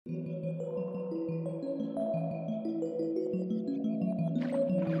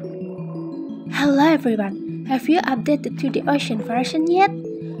Hello everyone, have you updated to the ocean version yet?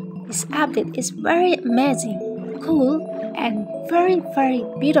 This update is very amazing, cool, and very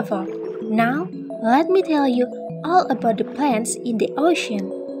beautiful. Now, let me tell you all about the plants in the ocean.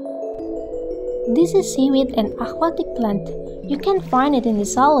 This is seaweed and aquatic plant. You can find it in the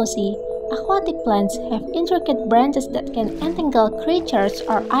shallow sea. Aquatic plants have intricate branches that can entangle creatures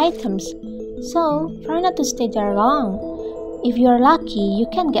or items, so try not to stay there long. If you are lucky, you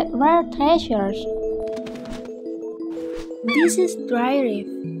can get rare treasures. This is dry reef,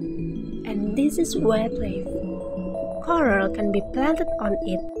 and this is wet reef. Coral can be planted on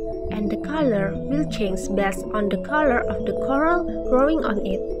it, and the color will change based on the color of the coral growing on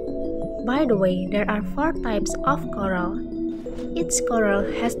it. By the way, there are 4 types of coral. Each coral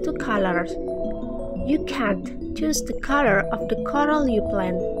has 2 colors. You can't choose the color of the coral you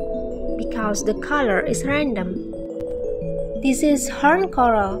plant, because the color is random. This is horn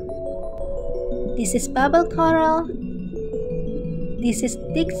coral. This is bubble coral. This is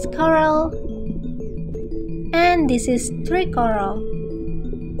thick coral. And this is tree coral.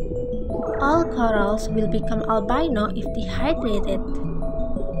 All corals will become albino if dehydrated.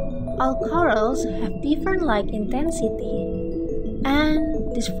 All corals have different light intensity.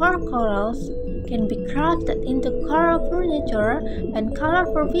 And these 4 corals can be crafted into coral furniture and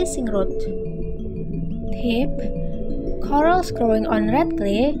colorful fishing rod. Tip: corals growing on red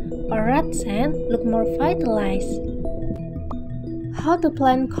clay or red sand look more vitalized. How to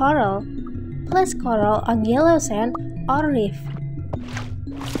plant coral? Place coral on yellow sand or reef.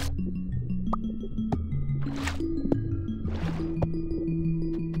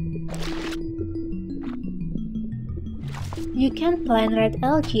 You can plant red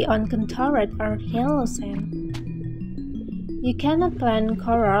algae on contoured or yellow sand. You cannot plant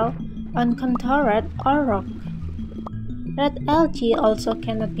coral on contoured or rock. Red algae also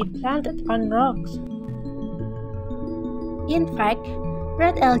cannot be planted on rocks. In fact,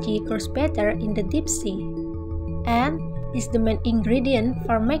 red algae grows better in the deep sea, and is the main ingredient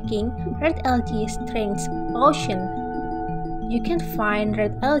for making red algae strength potion. You can find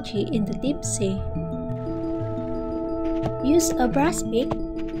red algae in the deep sea. Use a brush pick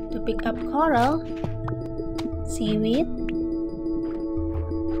to pick up coral, seaweed,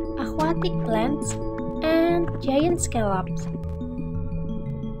 aquatic plants, and giant scallops.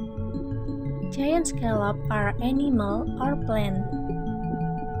 Giant scallops are animal or plant.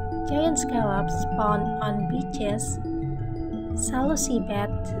 Giant scallops spawn on beaches, shallow seabed,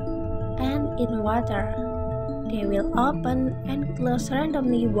 and in water. They will open and close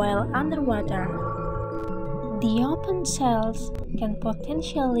randomly while underwater. The open shells can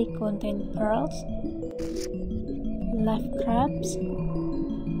potentially contain pearls, live crabs,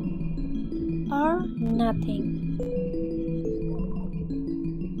 or nothing.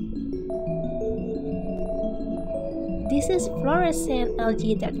 This is fluorescent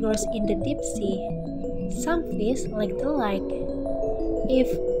algae that grows in the deep sea. Some fish like the like.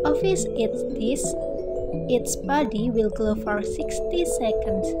 If a fish eats this, its body will glow for 60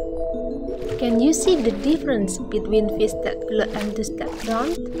 seconds. Can you see the difference between fish that glow and those that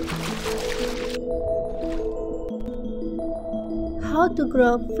don't? How to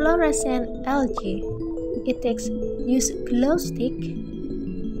grow fluorescent algae? It takes use glow stick,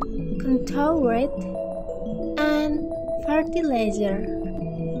 contour red, and fertilizer.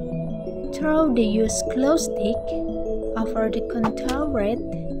 Throw the used glow stick over the contour red,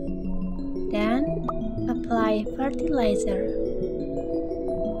 then apply fertilizer.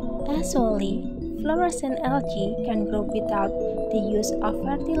 Actually, fluorescent algae can grow without the use of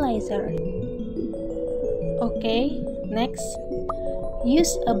fertilizer. Okay, next.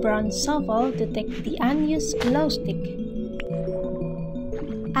 Use a brown shovel to take the unused glow stick.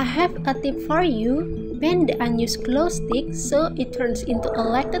 I have a tip for you. Bend the unused glow stick so it turns into a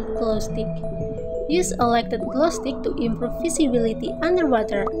lighted glow stick. Use a lighted glow stick to improve visibility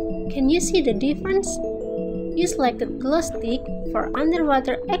underwater. Can you see the difference? Use lighted glow stick for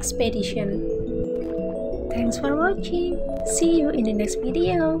underwater expedition. Thanks for watching. See you in the next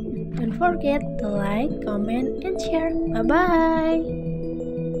video. Don't forget to like, comment, and share. Bye-bye.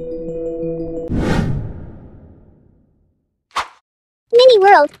 Mini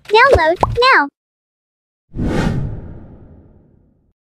World, download now!